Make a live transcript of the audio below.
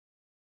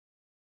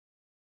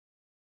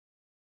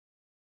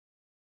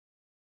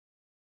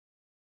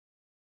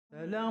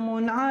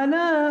سلام على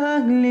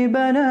أهل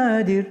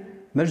بنادر،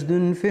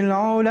 مجد في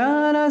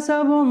العلا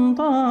نسب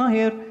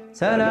طاهر.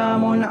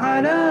 سلام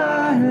على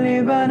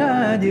أهل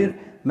بنادر،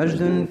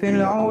 مجد في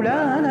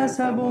العلا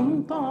نسب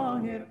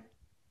طاهر.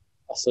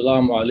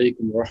 Assalamu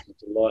alaikum wa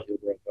rahmatullahi wa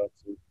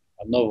barakatuh.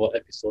 Another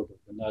episode of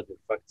Banadir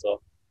Factor.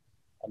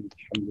 And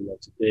alhamdulillah,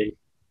 today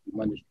we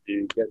managed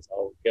to get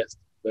our guest,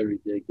 very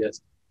dear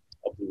guest,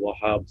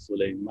 Abdulwahab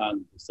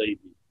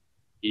Al-Busaydi.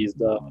 He is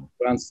the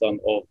grandson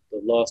of the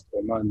last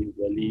Omani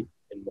Wali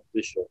in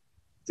Mogadishu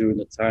during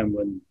the time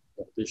when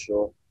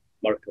Mogadishu,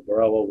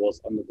 Maqabara was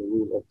under the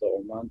rule of the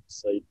Oman,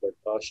 Sultan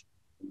Barghash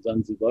in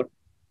Zanzibar.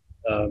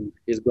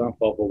 His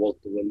grandfather was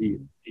the Wali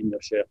in the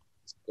Sheikh.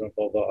 His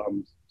grandfather,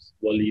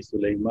 Wali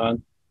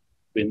Sulayman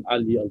bin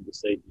Ali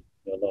Al-Busaydi.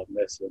 May Allah have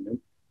mercy on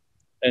him.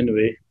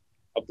 Anyway,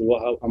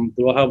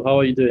 Abdulwahab, how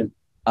are you doing?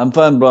 I'm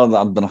fine, brother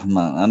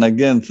Abdurrahman. And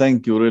again,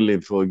 thank you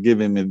really for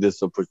giving me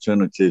this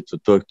opportunity to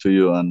talk to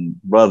you and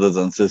brothers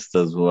and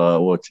sisters who are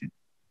watching.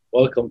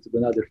 Welcome to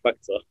Banadir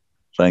Factor.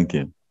 Thank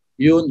you.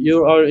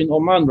 You are in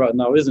Oman right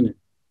now, isn't it?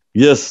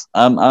 Yes,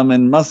 I'm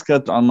in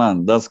Muscat,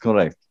 Oman. That's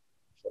correct.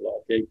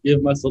 Okay,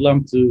 give my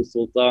salam to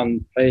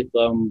Sultan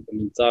Haytham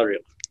bin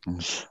Tariq.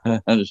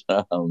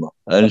 Inshallah.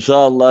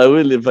 Inshallah, I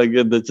will if I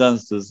get the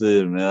chance to see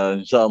him. Yeah,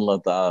 inshallah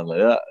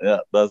ta'ala. Yeah,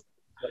 that's.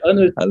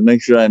 I'll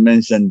make sure I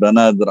mention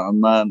Banadir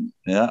Oman.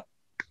 Yeah.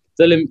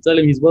 Tell him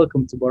he's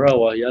welcome to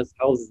Barawa. He has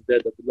houses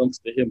there that belongs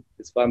to him,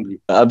 his family.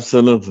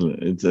 Absolutely.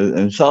 It's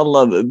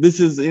inshallah.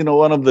 This is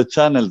one of the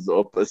channels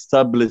of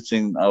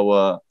establishing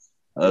our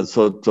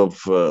sort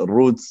of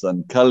roots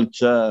and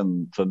culture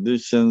and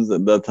traditions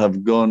that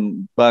have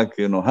gone back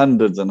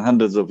hundreds and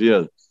hundreds of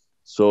years.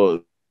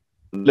 So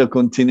the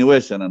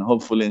continuation, and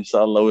hopefully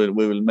inshallah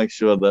we will make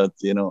sure that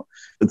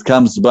it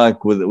comes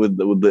back with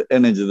the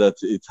energy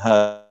that it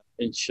has.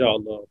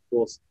 Inshallah, of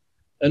course.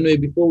 Anyway,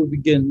 before we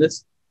begin,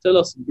 let's tell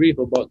us brief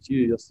about you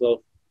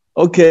yourself.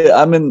 Okay,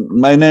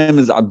 my name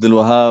is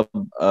Abdulwahab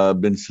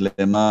bin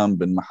Sulaiman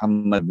bin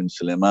Muhammad bin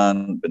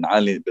Sulaiman bin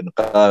Ali bin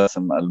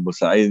Qasim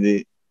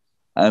Al-Busaydi.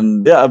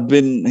 And yeah, I've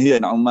been here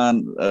in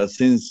Oman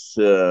since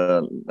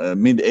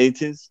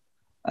mid-80s.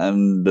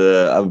 And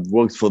I've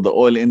worked for the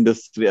oil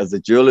industry as a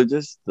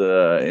geologist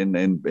in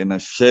a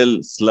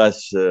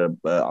shell/Oman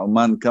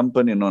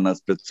company known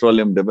as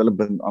Petroleum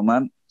Development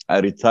Oman. I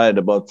retired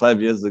about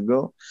 5 years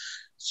ago.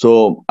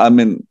 So,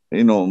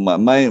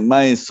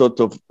 my sort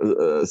of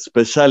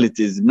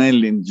specialty is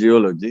mainly in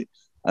geology.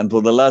 And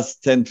for the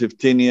last 10,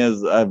 15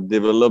 years, I've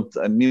developed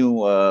a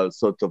new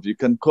sort of, you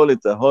can call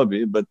it a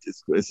hobby, but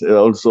it's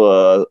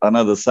also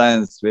another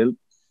science field,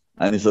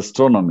 and it's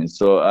astronomy.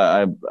 So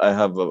I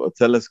have a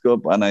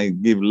telescope and I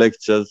give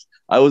lectures.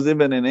 I was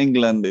even in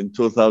England in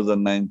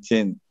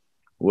 2019,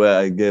 where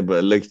I gave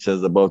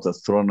lectures about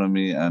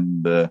astronomy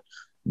and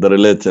the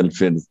related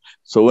fields.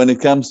 So when it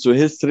comes to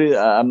history,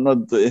 I'm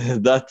not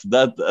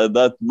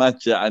that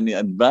much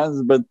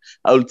advanced, but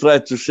I'll try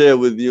to share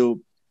with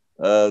you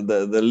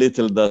the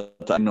little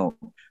that I know.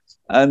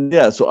 And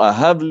yeah, so I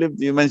have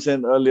lived, you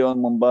mentioned earlier on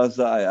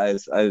Mombasa.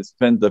 I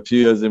spent a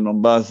few years in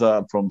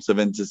Mombasa from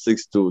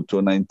 76 to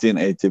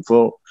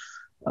 1984.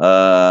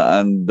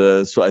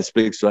 So I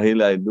speak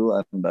Swahili, I do,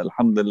 and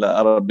Alhamdulillah,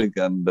 Arabic,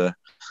 and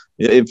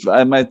if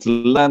I might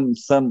learn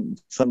some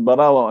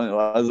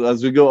Barawa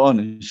as we go on,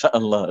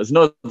 inshallah. It's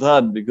not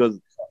hard because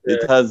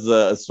it has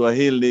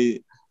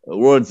Swahili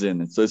words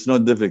in it, so it's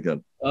not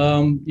difficult.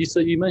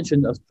 You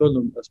mentioned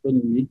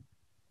astronomy.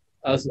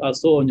 As I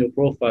saw on your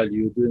profile,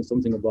 you were doing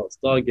something about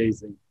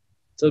stargazing.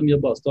 Tell me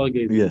about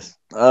stargazing. Yes.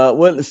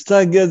 Well,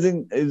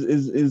 stargazing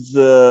is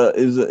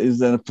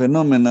a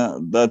phenomena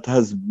that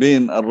has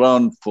been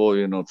around for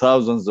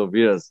thousands of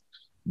years.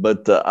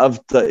 But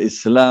after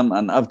Islam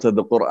and after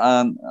the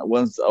Quran,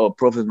 once our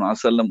Prophet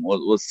ﷺ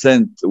was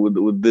sent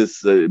with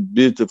this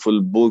beautiful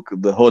book,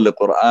 the Holy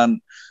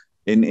Quran,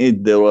 in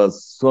it there were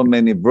so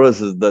many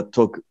verses that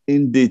talk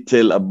in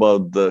detail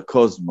about the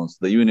cosmos,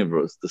 the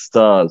universe, the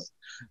stars,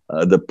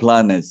 the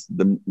planets,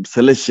 the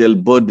celestial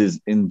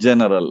bodies in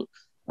general.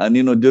 And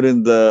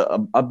during the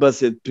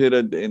Abbasid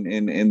period,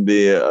 in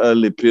the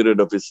early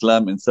period of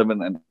Islam in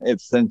 7th and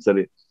 8th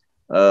century,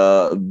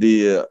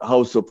 the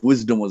House of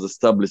Wisdom was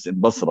established in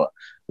Basra,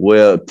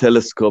 where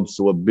telescopes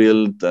were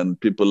built, and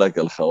people like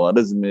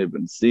Al-Khwarizmi,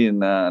 Ibn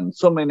Sina, and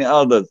so many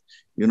others,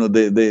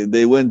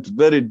 they went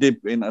very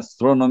deep in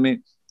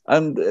astronomy.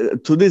 And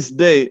to this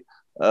day,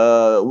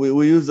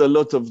 we use a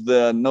lot of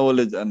their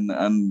knowledge and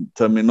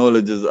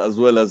terminologies, as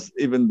well as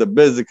even the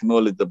basic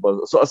knowledge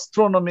about it. So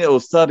astronomy or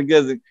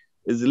stargazing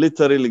is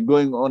literally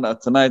going on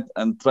at night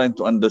and trying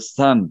to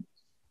understand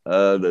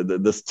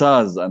the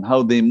stars and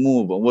how they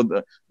move,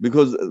 and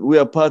because we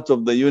are part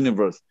of the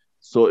universe.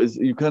 So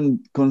you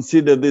can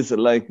consider this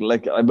like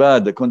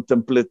ibadah,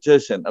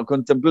 contemplation.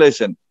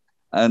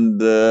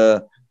 And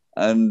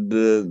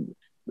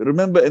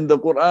remember, in the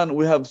Quran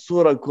we have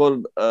surah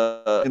called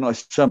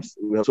Ash-Shams,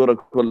 we have surah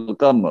called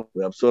Al-Qamar,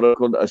 we have surah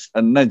called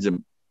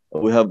An-Najm.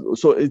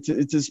 So it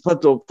is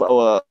part of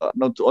our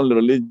not only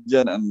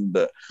religion,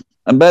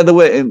 and by the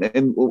way,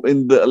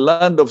 in the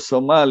land of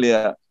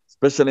Somalia,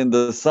 especially in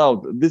the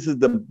south, this is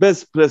the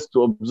best place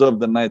to observe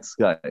the night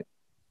sky.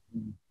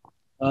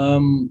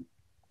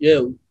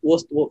 Yeah,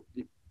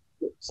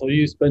 so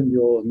you spend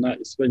your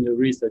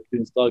research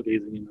doing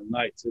stargazing in the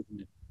night, isn't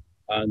it?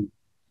 And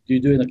do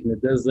you do it like in the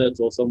desert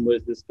or somewhere,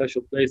 is this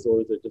special place,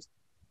 or is it just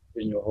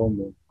in your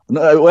home?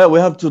 No, well, we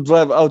have to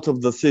drive out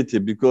of the city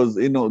because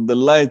the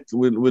light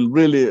will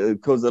really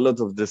cause a lot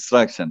of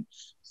distraction.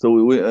 So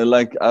we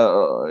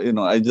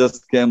I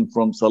just came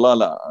from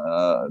Salalah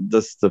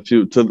just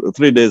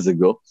 3 days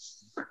ago.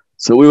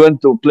 So we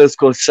went to a place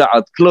called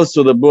Sha'at, close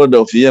to the border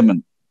of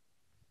Yemen.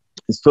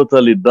 It's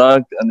totally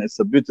dark and it's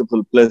a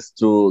beautiful place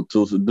to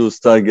do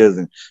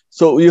stargazing.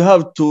 So you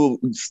have to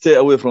stay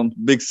away from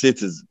big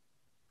cities.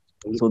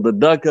 So the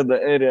darker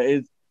the area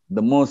is,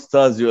 the more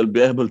stars you will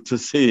be able to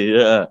see.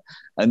 Yeah,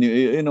 and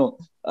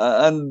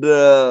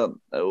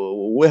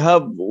we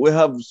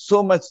have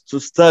so much to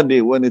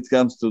study when it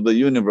comes to the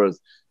universe.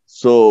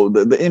 So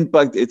the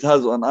impact it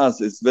has on us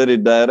is very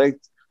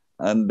direct,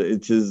 and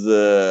it is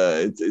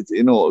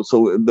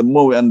So the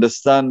more we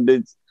understand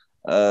it,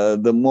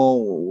 the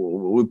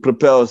more we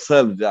prepare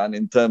ourselves, and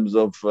in terms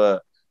of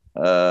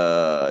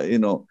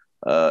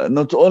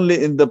not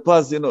only in the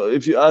past,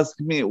 if you ask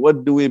me,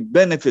 what do we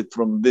benefit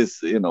from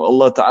this?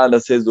 Allah Ta'ala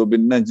says,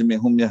 وَبِالنَّجْمِ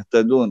هُمْ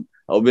يَهْتَدُونَ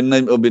أو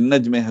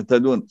وَبِالنَّجْمِ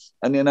يَهْتَدُونَ.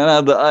 And in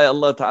another ayah,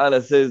 Allah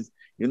Ta'ala says,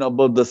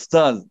 about the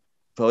stars,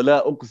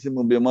 فَلَا أُقْسِمُ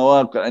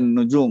بِمَوَاقِعِ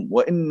النُّجُومِ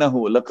وَإِنَّهُ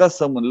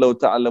لَقَسَمٌ لَوْ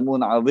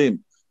تَعْلَمُونَ عَظِيمٌ.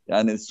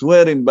 And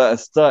swearing by a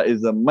star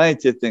is a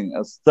mighty thing.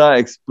 A star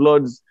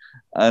explodes,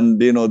 and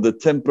the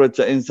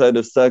temperature inside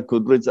the star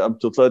could reach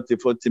up to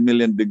 30-40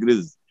 million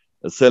degrees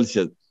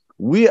Celsius.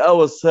 We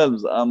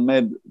ourselves are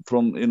made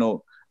from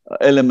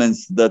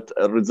elements that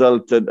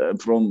resulted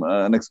from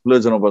an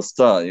explosion of a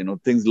star.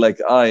 Things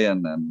like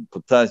iron and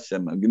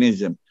potassium,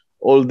 magnesium.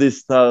 All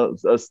this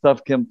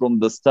stuff came from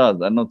the stars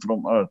and not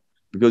from Earth,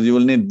 because you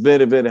will need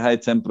very, very high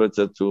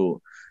temperature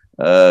to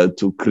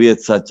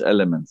create such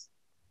elements.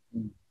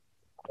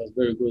 That's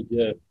very good,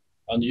 yeah.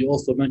 And you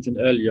also mentioned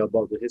earlier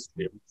about the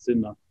history of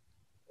Sinna.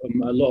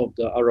 A lot of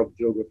the Arab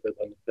geographers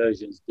and the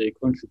Persians, they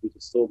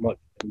contributed so much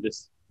in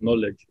this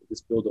knowledge,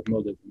 this field of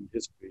knowledge and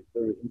history. It's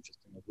very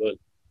interesting as well.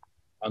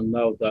 And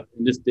now that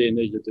in this day and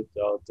age, the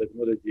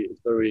technology is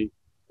very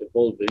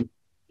evolving,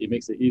 it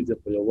makes it easier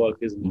for your work,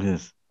 isn't it?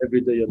 Yes.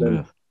 Every day you're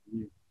learning.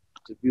 Yes.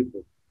 It's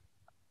beautiful.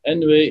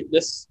 Anyway,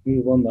 let's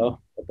move on now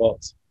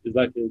about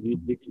exactly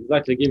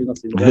giving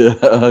us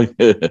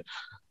okay.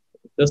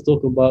 Let's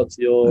talk about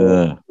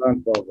your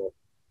grandfather,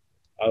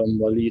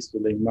 Wali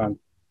Sulayman.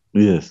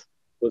 Yes.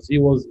 Because he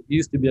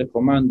used to be a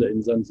commander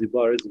in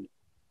Zanzibar, isn't he?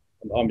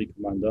 An army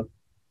commander.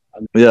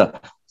 Yeah.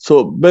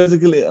 So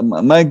basically,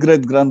 my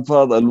great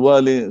grandfather,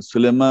 Al-Wali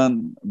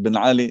Sulayman bin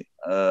Ali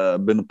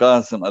bin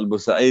Qasim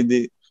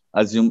Al-Busaydi,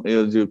 as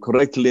you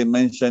correctly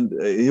mentioned,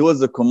 he was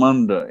the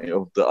commander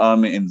of the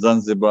army in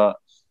Zanzibar.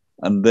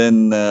 And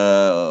then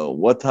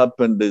what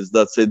happened is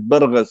that Sayyid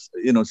Barghash,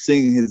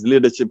 seeing his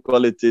leadership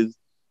qualities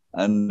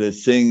and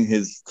seeing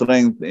his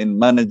strength in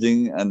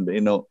managing, and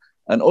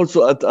and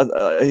also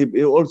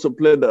he also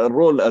played a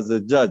role as a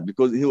judge,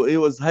 because he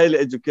was highly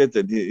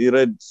educated. He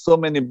read so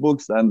many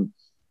books, and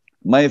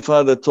my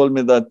father told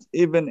me that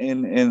even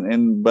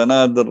in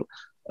Banadir,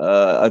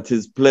 at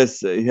his place,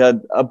 he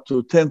had up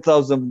to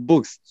 10,000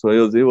 books. So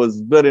he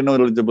was very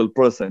knowledgeable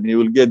person. He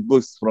will get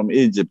books from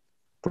Egypt,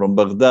 from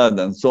Baghdad,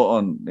 and so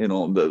on,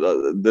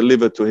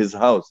 delivered to his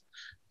house.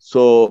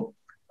 So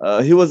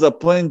he was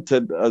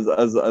appointed as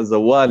a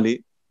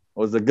wali,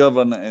 was a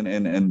governor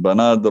in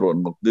Banadir or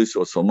Maqdish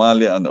or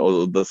Somalia, and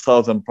the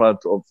southern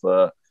part of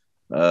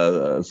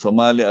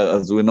Somalia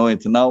as we know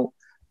it now.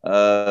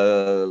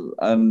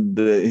 And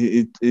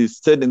he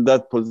stayed in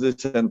that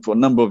position for a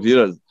number of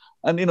years.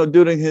 And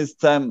during his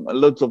time, a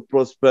lot of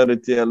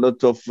prosperity, a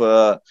lot of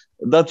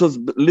that was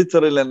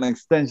literally an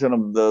extension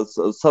of the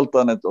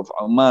Sultanate of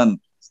Oman,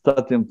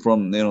 starting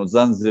from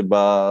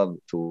Zanzibar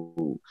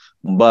to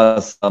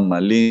Mombasa,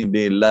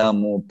 Malindi,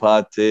 Lamu,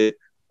 Pate,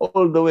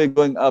 all the way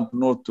going up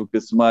north to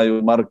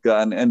Kismayo,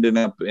 Marka, and ending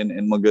up in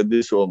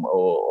Mogadishu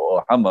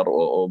or Hamar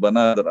or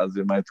Banadir, as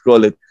you might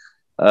call it.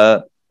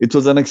 It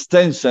was an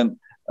extension.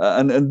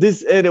 And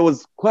this area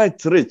was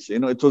quite rich.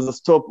 It was a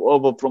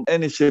stopover from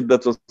any ship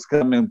that was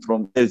coming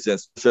from Asia,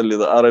 especially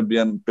the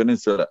Arabian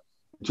Peninsula.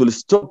 It will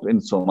stop in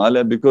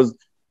Somalia, because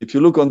if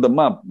you look on the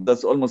map,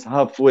 that's almost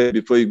halfway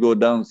before you go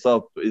down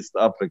south to East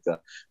Africa.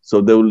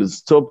 So they will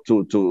stop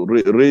to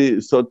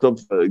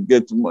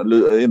get,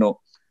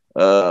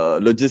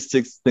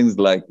 logistics, things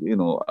like,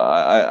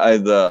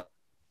 either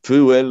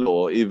fuel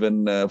or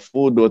even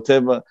food,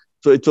 whatever.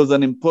 So it was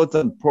an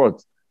important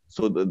port.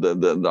 So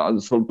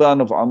the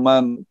Sultan of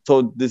Oman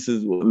thought this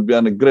will be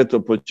a great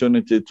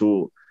opportunity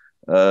to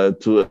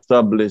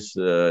establish,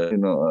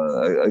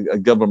 a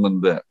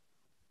government there.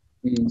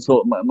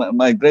 So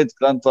my great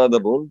grandfather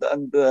ruled,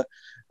 and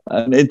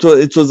it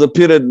was a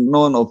period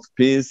known of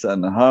peace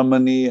and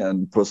harmony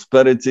and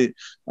prosperity.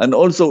 And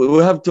also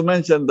we have to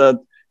mention that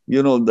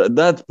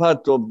that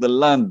part of the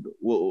land,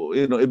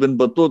 Ibn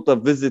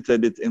Battuta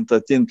visited it in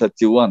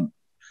 1331.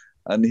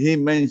 and he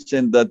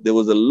mentioned that there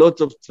was a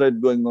lot of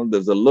trade going on.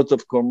 There's a lot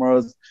of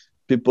commerce.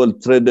 People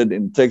traded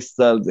in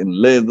textiles, in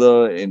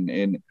leather,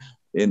 in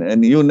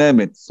you name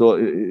it. So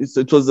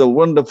it was a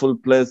wonderful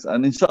place,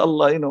 and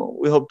inshallah,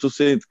 we hope to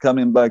see it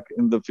coming back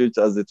in the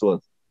future as it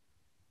was.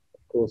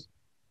 Of course.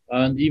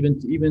 And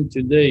even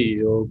today,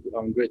 your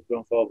great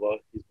grandfather,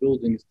 his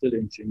building is still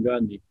in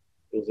Shingani.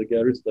 It was a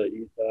Gerisa.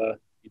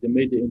 He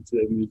made it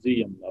into a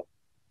museum now.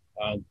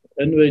 And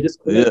anyway, this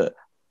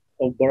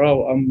of Barao,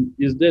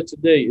 is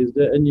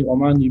there any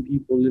Omani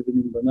people living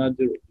in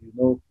Banadir,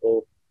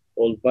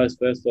 or vice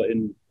versa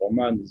in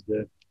Oman? Is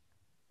there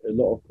a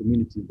lot of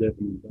communities there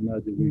in the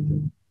Banadir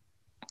region?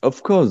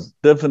 Of course,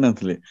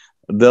 definitely.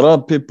 There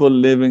are people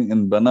living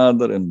in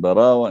Banadir, in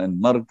Barawa, in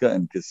Marka,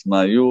 in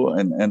Kismayu,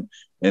 and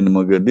in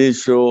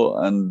Mogadishu,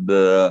 and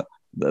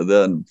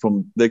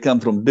they come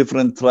from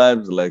different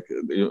tribes. Like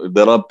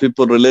there are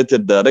people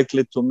related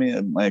directly to me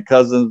and my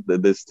cousins.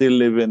 They still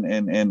live in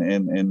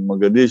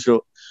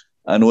Mogadishu,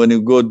 and when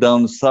you go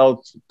down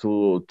south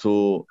to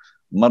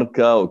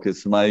Marka or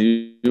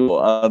Kismayu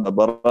or other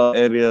Bara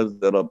areas,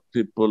 there are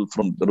people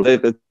from the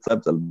Ruqayqi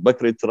tribes,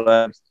 Al-Bakri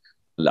tribes,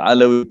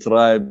 Al-Alawi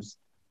tribes,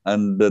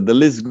 and the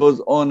list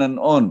goes on and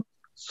on.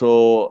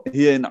 So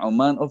here in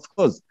Oman, of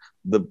course,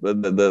 the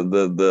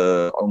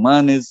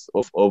Omanis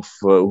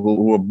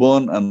who were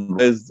born and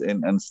raised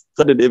and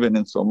studied even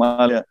in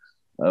Somalia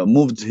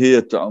moved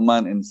here to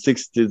Oman in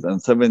 60s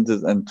and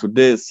 70s, and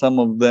today some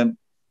of them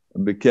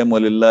became,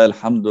 walillah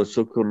alhamdu wa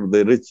shukr,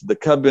 they reached the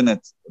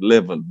cabinet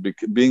level,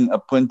 being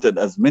appointed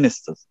as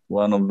ministers.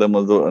 One of them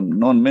was a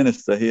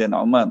non-minister here in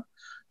Oman.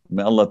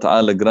 May Allah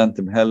Ta'ala grant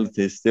him health.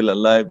 He's still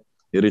alive.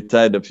 He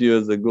retired a few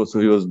years ago, so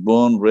he was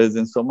born, raised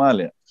in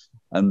Somalia.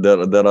 And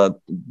there are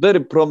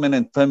very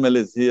prominent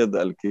families here, the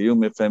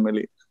Al-Kiyumi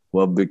family, who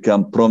have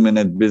become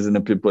prominent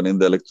business people in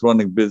the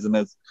electronic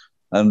business.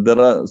 And there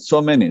are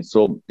so many.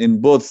 So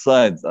in both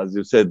sides, as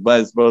you said,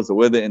 vice versa,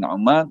 whether in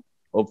Oman,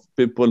 of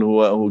people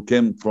who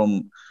came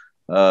from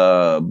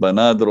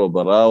Banadir or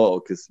Barawa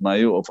or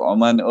Kismayu of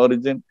Omani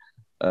origin,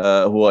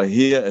 who are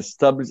here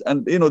established.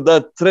 And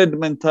that trade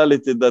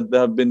mentality that they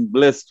have been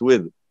blessed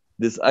with,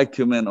 this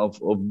acumen of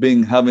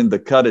having the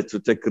courage to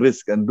take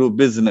risk and do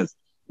business,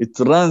 it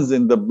runs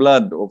in the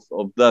blood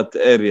of that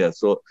area.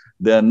 So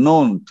they are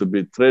known to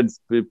be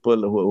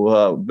tradespeople who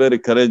are very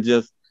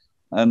courageous.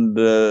 And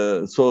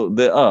so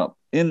they are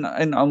in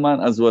Oman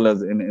as well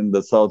as in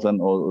the southern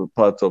or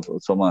part of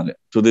Somalia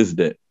to this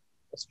day.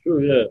 That's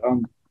true, yeah.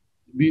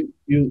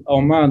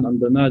 Oman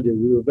and Banadir,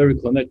 we were very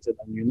connected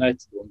and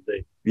united one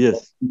day.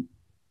 Yes.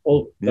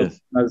 All the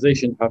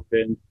organization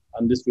happened,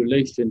 and this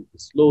relation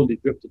slowly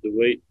drifted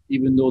away,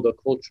 even though the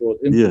cultural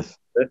influence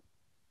there.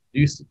 Do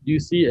you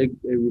see a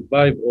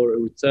revive or a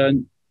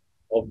return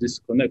of this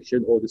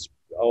connection or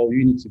our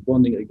unity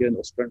bonding again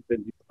or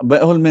strengthening? By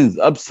all means,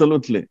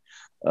 absolutely.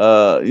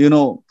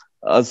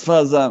 As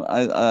far as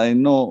I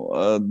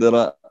know, there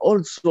are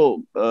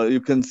also,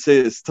 you can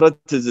say,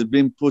 strategies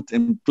being put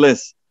in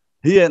place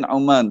here in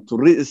Oman to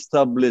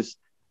re-establish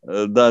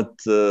that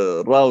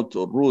route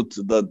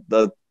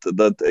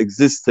that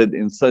existed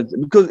in such,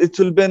 because it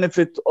will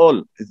benefit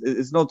all.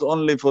 It's not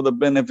only for the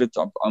benefit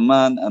of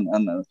Oman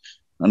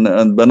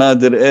and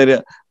Banadir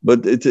area,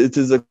 but it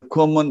is a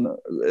common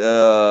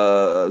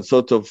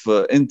sort of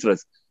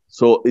interest.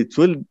 So it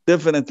will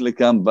definitely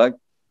come back,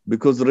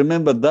 because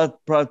remember that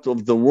part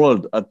of the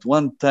world at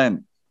one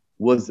time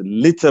was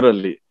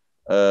literally,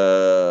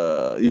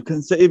 you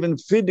can say, even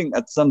feeding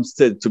at some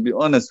stage, to be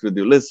honest with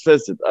you. Let's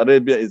face it,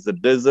 Arabia is a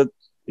desert.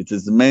 It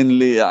is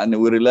mainly, and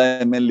we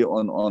rely mainly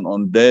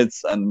on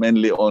dates and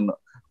mainly on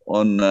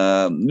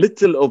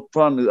little of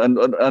farms,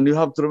 and you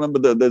have to remember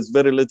that there's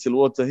very little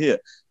water here.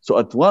 So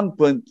at one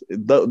point,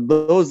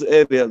 those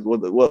areas were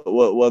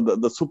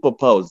the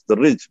superpowers, the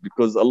rich,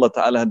 because Allah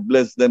Ta'ala had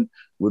blessed them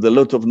with a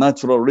lot of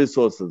natural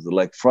resources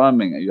like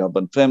farming. You have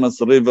a famous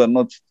river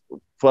not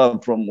far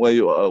from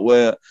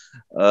where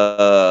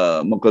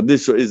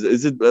Mogadishu is.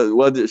 Is it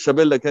Wadi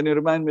Shabella? Can you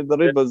remind me the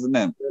river's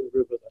name?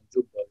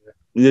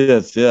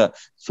 Yes, yeah.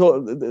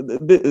 So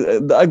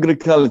the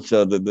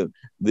agriculture, the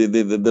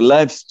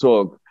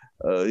livestock,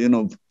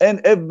 and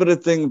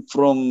everything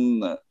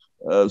from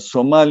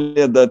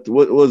Somalia that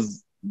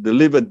was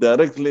delivered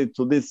directly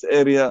to this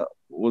area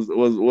was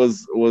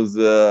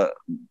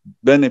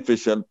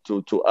beneficial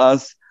to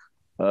us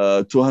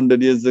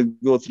 200 years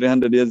ago,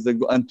 300 years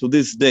ago, and to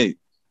this day,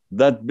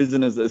 that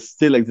business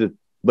still exists.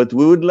 But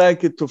we would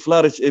like it to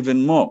flourish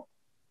even more,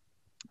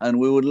 and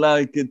we would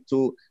like it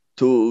to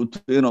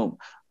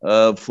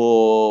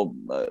for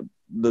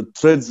the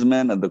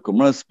tradesmen and the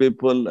commerce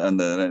people and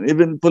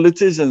even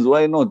politicians,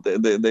 why not?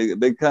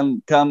 They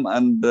can come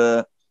and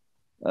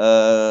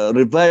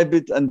revive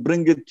it and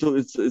bring it to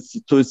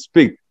its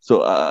peak.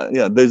 So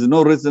there's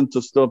no reason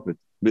to stop it.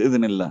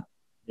 Bi-idhnillah.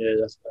 Yeah,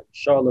 that's right.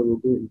 Inshallah,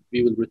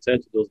 we will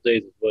return to those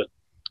days as well.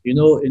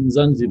 In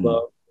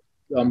Zanzibar,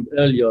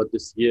 earlier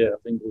this year, I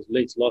think it was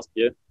late last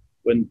year,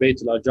 when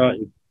Beit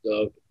al-Ajaib,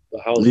 the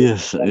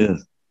house,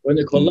 when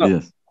it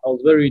collapsed. I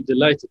was very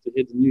delighted to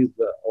hear the news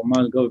that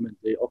Oman government,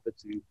 they offered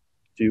to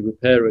to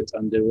repair it,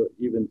 and they were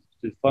even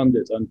to fund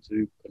it and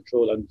to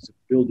control and to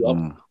build it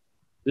up.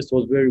 This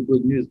was very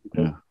good news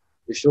because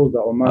it shows that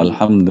Oman,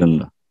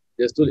 Alhamdulillah,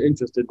 they're still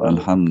interested and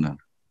Alhamdulillah,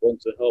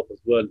 want to help as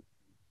well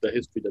the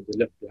history that they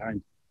left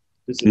behind.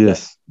 This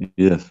is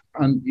yes.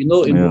 And you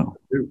know,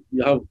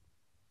 you have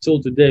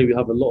till today we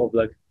have a lot of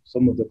like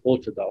some of the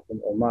culture that are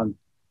from Oman,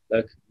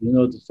 like you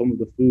know some of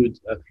the food,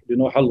 like you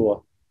know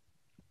halwa.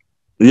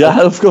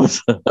 Yeah, of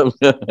course.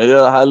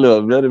 Yeah,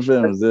 halwa, very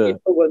famous. Yeah. In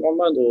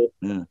Oman, or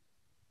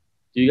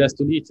do you guys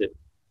still eat it?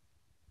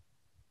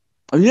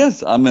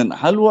 Yes, I mean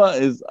halwa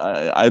is.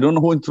 I don't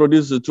know who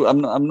introduced it to.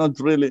 I'm not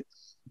really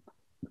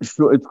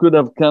sure. It could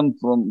have come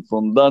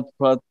from that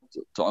part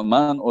to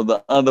Oman or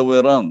the other way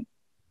around.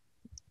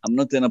 I'm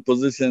not in a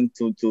position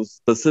to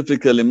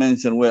specifically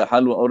mention where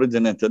halwa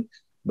originated,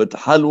 but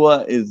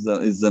halwa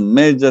is a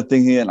major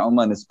thing here in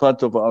Oman. It's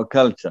part of our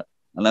culture,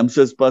 and I'm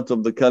sure it's part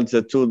of the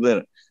culture too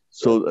there.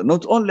 So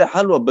not only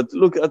halwa, but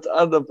look at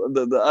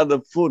the other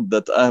food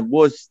that I have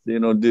watched, you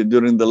know,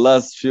 during the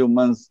last few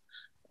months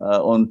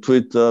on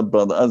Twitter.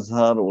 Brother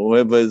Azhar,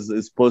 whoever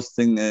is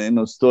posting, you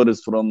know,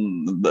 stories from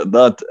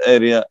that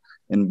area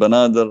in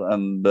Banadir,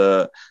 and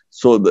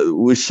so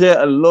we share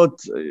a lot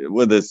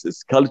with this.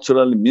 It's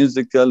cultural,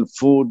 musical,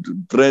 food,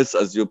 dress,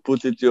 as you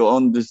put it, your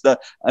own this, that.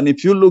 And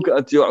if you look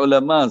at your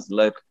ulamas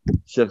like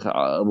Sheikh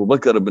Abu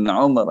Bakr ibn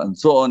Umar and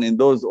so on, in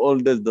those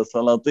old days, the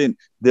Salatin,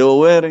 they were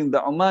wearing the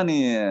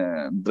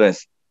Omani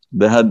dress.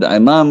 They had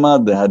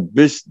imama, they had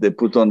bish, they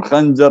put on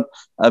khanjar.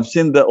 I've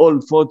seen the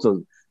old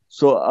photos.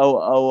 So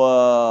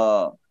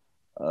our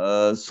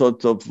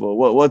sort of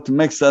what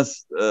makes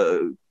us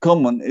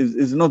common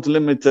is not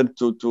limited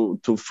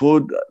to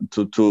food,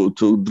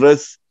 to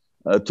dress,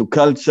 to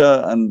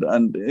culture,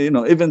 and you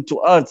know, even to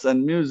arts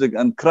and music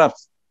and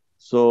crafts.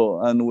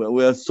 So, and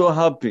we are so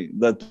happy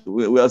that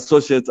we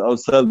associate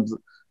ourselves,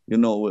 you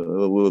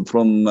know,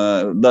 from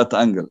that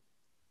angle.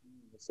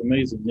 It's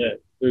amazing, yeah,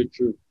 very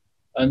true.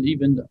 And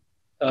even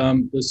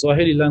the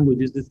Swahili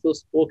language, is it still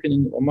spoken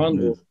in Oman,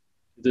 or is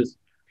this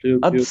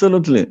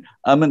Absolutely.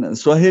 I mean,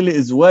 Swahili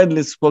is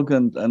widely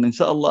spoken, and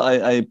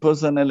inshallah, I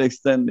personally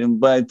extend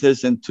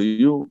invitation to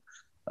you.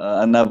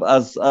 And I've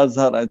asked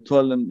Azhar, I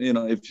told him, you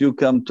know, if you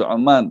come to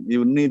Oman,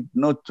 you need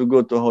not to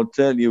go to a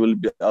hotel. You will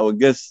be our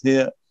guest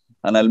here,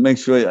 and I'll make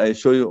sure I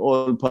show you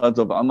all parts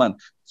of Oman.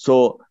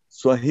 So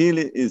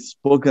Swahili is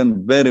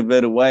spoken very,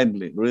 very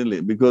widely,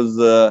 really, because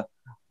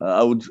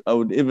I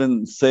would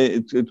even say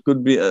it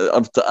could be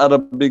after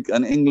Arabic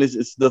and English,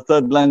 it's the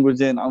third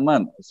language in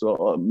Oman.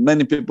 So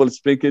many people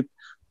speak it,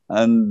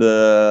 and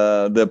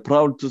they're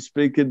proud to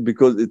speak it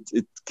because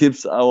it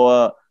keeps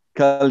our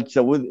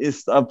culture with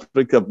East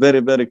Africa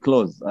very, very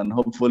close. And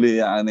hopefully,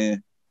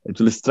 it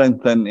will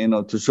strengthen, you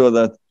know, to show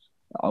that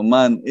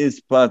Oman is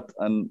part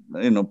and,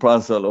 you know,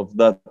 parcel of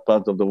that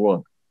part of the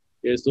world.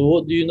 Yeah. So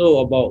what do you know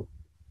about?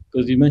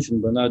 Because you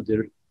mentioned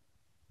Banadir,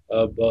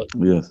 but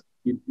yes.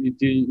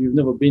 You've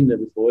never been there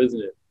before,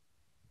 isn't it?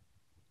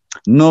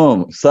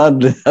 No,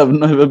 sadly, I've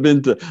never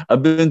been to.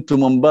 I've been to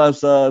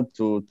Mombasa,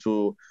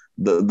 to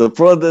the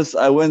furthest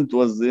I went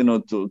was, you know,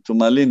 to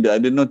Malindi. I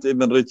did not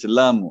even reach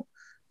Lamu.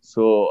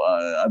 So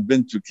I've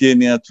been to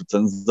Kenya, to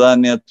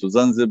Tanzania, to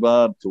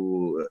Zanzibar,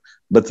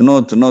 but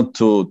not to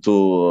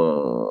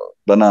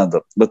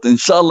Banadir. But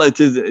inshallah, it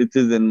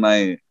is in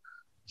my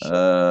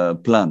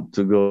plan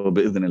to go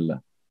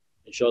bi'idhnillah.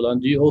 Inshallah.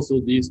 And do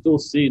you still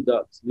see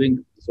that link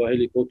to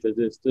Swahili culture?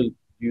 Do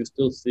you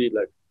still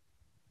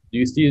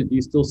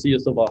see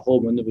yourself at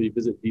home whenever you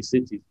visit these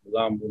cities,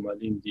 Lamu,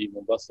 Malindi,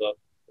 Mombasa,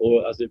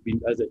 or has it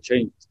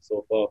changed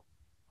so far?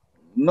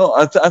 No,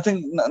 I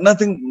think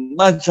nothing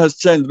much has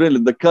changed really.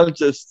 The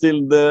culture is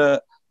still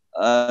there,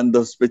 and the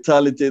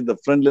hospitality, the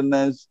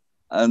friendliness,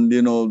 and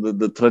you know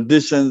the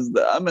traditions.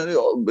 I mean,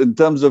 in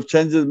terms of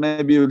changes,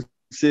 maybe you'll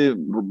see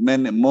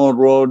many more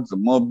roads,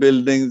 more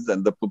buildings,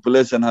 and the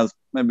population has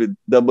maybe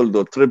doubled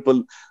or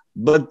tripled,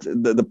 but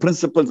the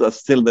principles are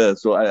still there.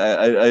 So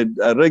I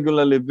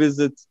regularly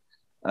visit,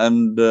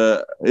 and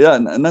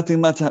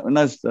nothing much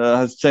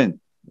has changed.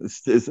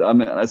 I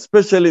mean,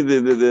 especially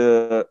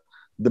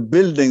the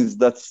buildings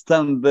that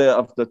stand there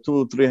after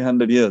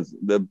 200-300 years.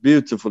 They're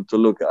beautiful to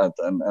look at,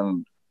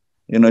 and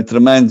you know, it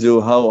reminds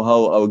you how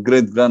our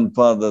great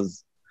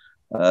grandfathers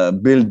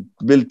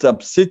built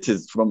up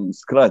cities from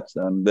scratch,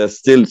 and they're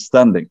still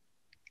standing.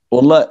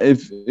 Wallah,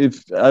 if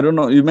I don't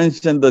know, you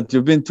mentioned that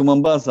you've been to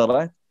Mombasa,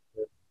 right?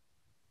 Yeah.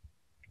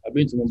 I've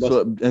been to Mombasa.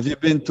 So have you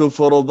been to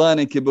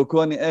Forodhani,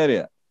 Kibokoni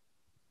area?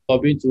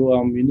 I've been to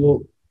you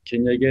know,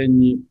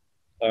 Kenyageni.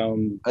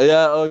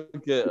 Yeah,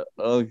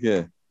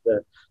 okay. Yeah.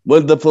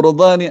 Well, the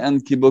Forodhani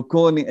and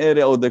Kibokoni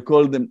area, or they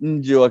call them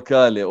Nji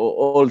Wakale,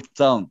 or Old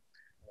Town.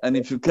 And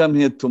if you come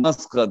here to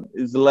Muscat,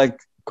 it's like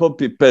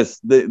copy paste.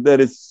 There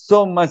is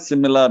so much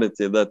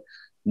similarity that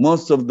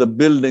most of the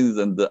buildings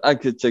and the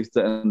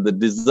architecture and the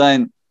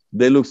design,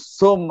 they look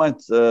so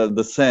much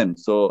the same.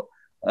 So,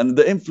 and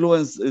the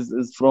influence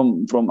is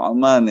from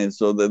Omani.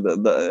 So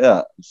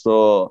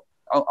So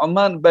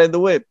Oman, by the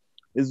way,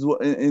 is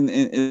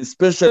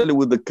especially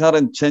with the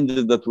current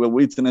changes that we're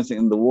witnessing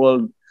in the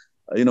world.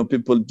 you know,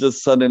 people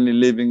just suddenly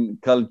leaving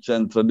culture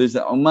and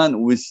tradition.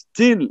 Oman, we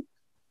still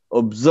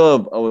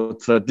observe our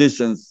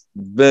traditions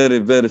very,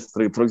 very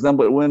strict. For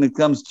example, when it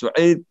comes to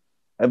Eid,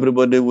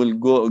 everybody will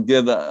go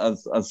together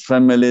as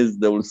families.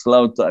 They will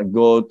slaughter a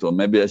goat or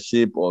maybe a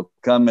sheep or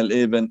camel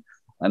even,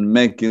 and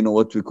make, you know,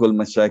 what we call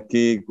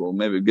mashakik, or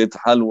maybe get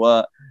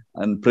halwa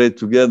and pray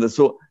together.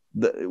 So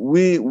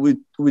we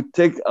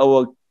take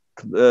our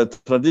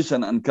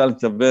tradition and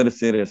culture very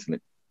seriously.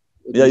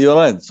 Yeah, you're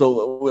right.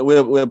 So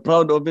we're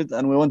proud of it,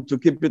 and we want to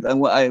keep it.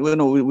 And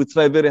we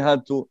try very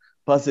hard to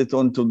pass it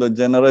on to the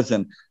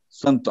generation.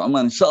 Son to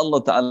Oman,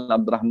 inshallah ta'ala,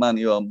 Abdurrahman,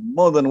 you are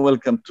more than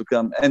welcome to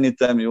come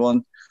anytime you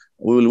want.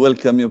 We will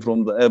welcome you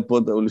from the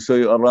airport. I will show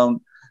you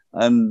around.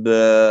 And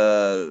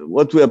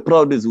what we are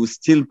proud is we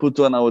still put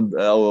on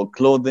our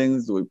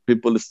clothing.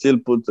 People still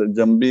put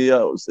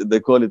jambiya. They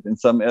call it in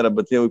some area,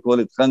 but here we call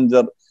it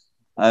khanjar.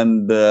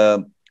 And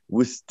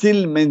we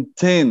still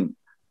maintain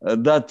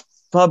that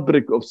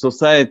fabric of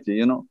society,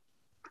 you know,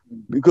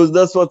 because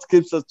that's what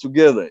keeps us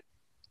together.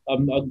 I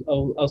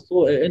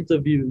saw an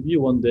interview with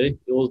you one day.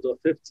 It was the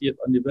 50th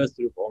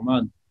anniversary of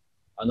Oman,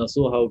 and I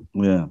saw how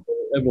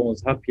everyone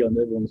was happy and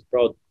everyone was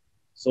proud.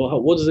 So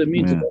what does it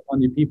mean to the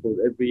Omani people?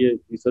 Every year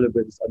we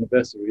celebrate this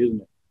anniversary,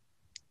 isn't it?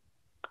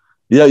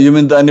 Yeah, you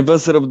mean the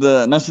anniversary of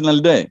the National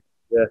Day?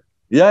 Yeah.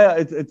 Yeah,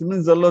 it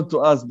means a lot to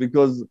us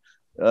because,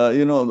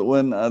 you know,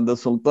 when the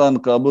Sultan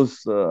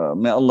Qaboos,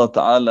 may Allah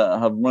Ta'ala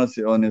have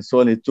mercy on his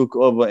soul, he took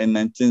over in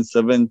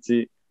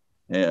 1970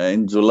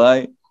 in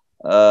July.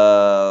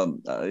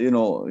 You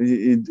know,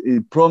 he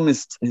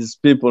promised his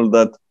people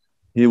that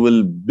he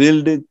will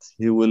build it.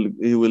 He will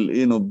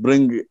you know,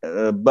 bring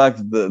back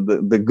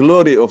the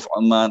glory of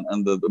Oman,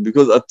 and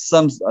because at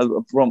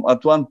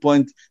one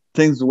point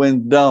things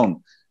went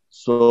down.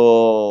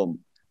 So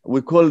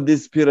we call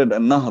this period a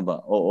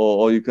Nahda,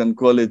 or you can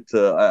call it,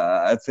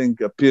 I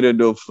think, a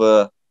period of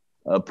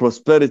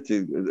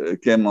prosperity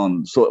came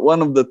on. So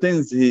one of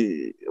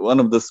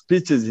the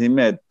speeches he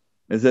made,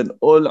 he said,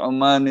 all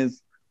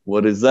Omanis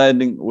were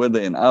residing,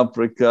 whether in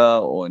Africa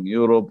or in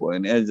Europe or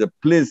in Asia,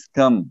 please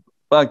come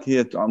back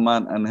here to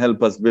Oman and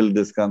help us build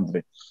this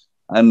country.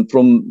 And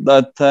from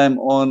that time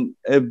on,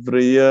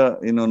 every year,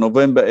 you know,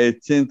 November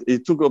 18th, he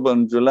took over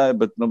in July,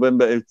 but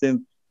November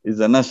 18th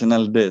is a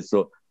national day.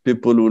 So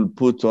people will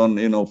put on,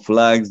 you know,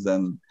 flags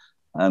and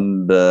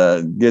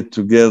get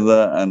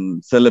together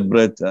and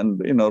celebrate, and,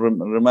 you know,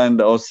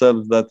 remind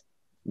ourselves that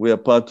we are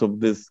part of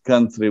this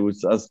country,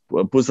 which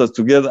puts us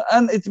together.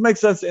 And it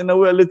makes us, in a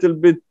way, a little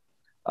bit,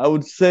 I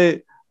would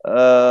say,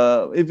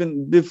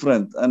 even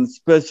different and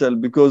special,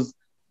 because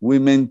we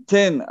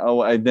maintain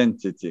our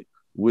identity.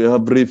 We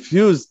have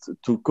refused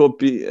to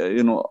copy,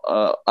 you know,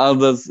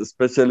 others,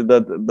 especially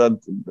that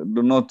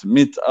do not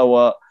meet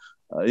our,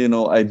 you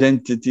know,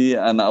 identity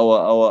and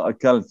our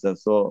culture.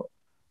 So,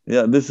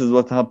 yeah, this is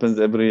what happens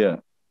every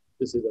year.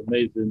 This is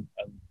amazing,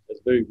 and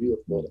it's very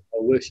beautiful. I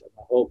wish and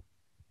I hope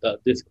that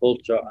this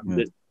culture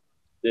and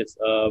this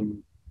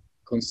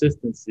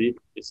consistency,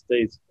 it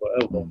stays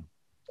forever.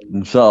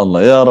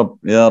 Inshallah, ya Rab,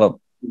 ya Rab.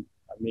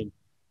 I mean,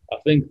 I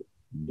think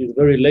it's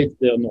very late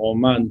there in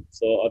Oman,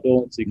 so I don't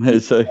want to.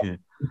 It's okay.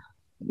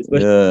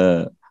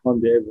 Especially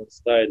Monday,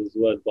 everyone's tired as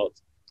well. But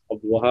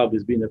Abdulwahab,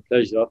 it's been a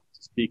pleasure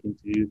speaking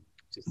to you,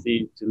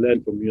 to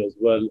learn from you as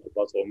well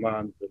about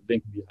Oman, the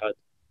link we had.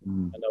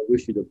 And I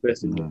wish you the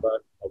best in your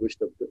life. I wish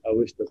the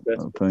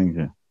best for thank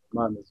you.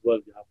 Oman as well.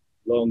 You have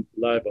long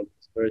life and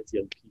prosperity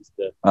and peace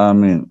there.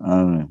 Amen.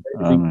 Amen.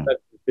 Amen.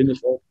 Finish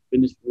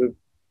with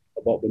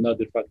about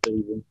Banadir factor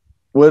even.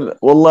 Well,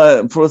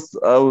 Wallah, first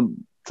I would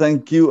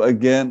thank you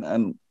again,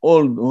 and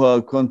all who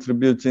are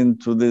contributing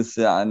to this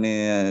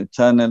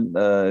channel.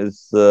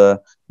 Is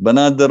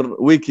Banadir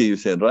Wiki, you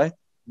said, right?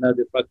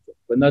 Banadir Factor.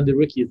 Banadir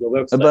Wiki is the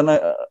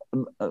website.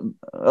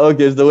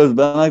 Okay, it's the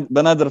website.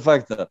 Banadir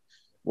Factor.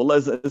 Well,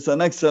 it's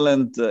an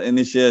excellent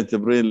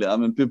initiative, really. I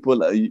mean,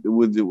 people,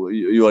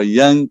 you are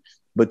young,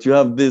 but you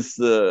have this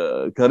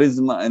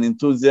charisma and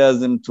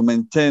enthusiasm to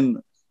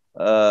maintain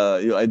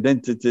your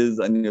identities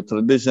and your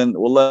tradition.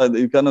 Wallah,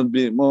 you cannot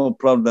be more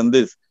proud than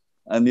this.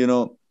 And, you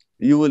know,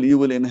 you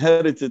will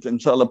inherit it,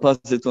 inshallah, pass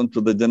it on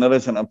to the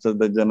generation after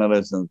the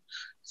generation.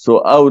 So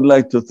I would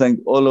like to thank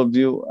all of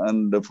you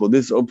and for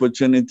this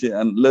opportunity.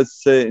 And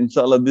let's say,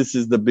 inshallah, this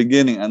is the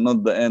beginning and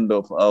not the end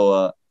of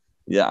our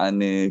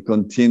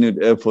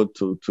continued effort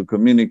to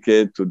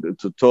communicate,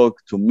 to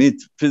talk, to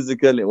meet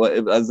physically.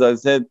 As I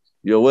said,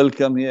 you're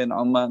welcome here in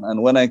Oman.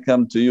 And when I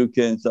come to UK,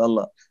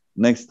 inshallah,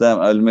 next time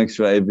I'll make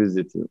sure I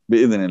visit you.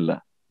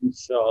 Bi-idhnillah.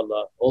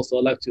 Inshallah. Also,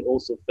 I'd like to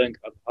also thank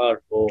Abhar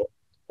for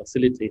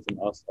facilitating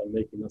us and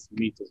making us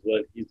meet as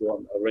well. He's the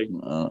one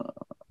arranging.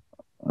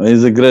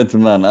 He's a great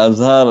man.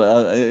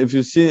 Azhar, if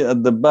you see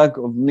at the back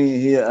of me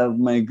here, I have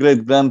my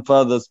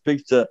great-grandfather's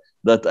picture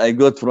that I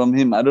got from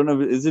him. I don't know,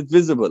 is it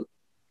visible?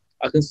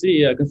 I can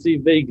see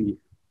vaguely.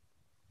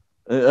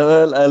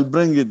 Well, I'll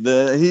bring it.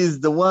 He's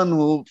the one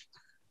who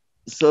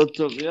sort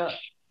of,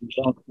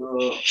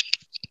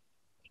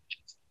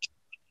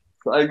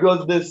 So I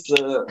got this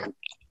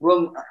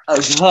from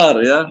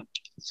Azhar,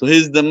 So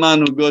he's the man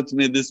who got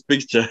me this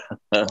picture.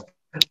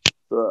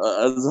 So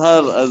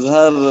Azhar,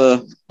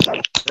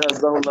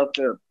 Jazahullah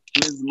khair.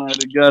 Please my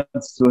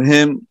regards to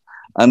him,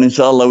 and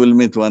inshallah we'll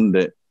meet one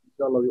day.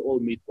 Inshallah we all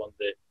meet one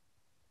day.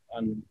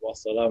 And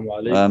wassalamu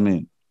alaikum.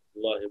 Ameen.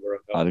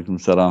 عليكم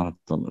السلام ورحمة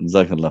الله.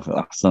 جزاك الله خير.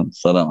 أحسن.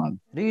 السلام عليكم.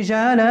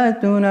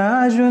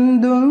 رجالتنا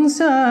جند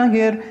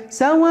ساهر،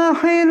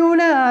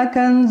 سواحلنا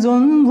كنز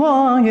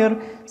ظاهر.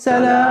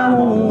 سلام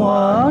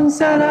الله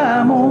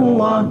سلام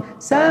الله،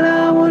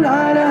 سلام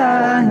على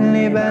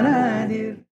أهل بنادر.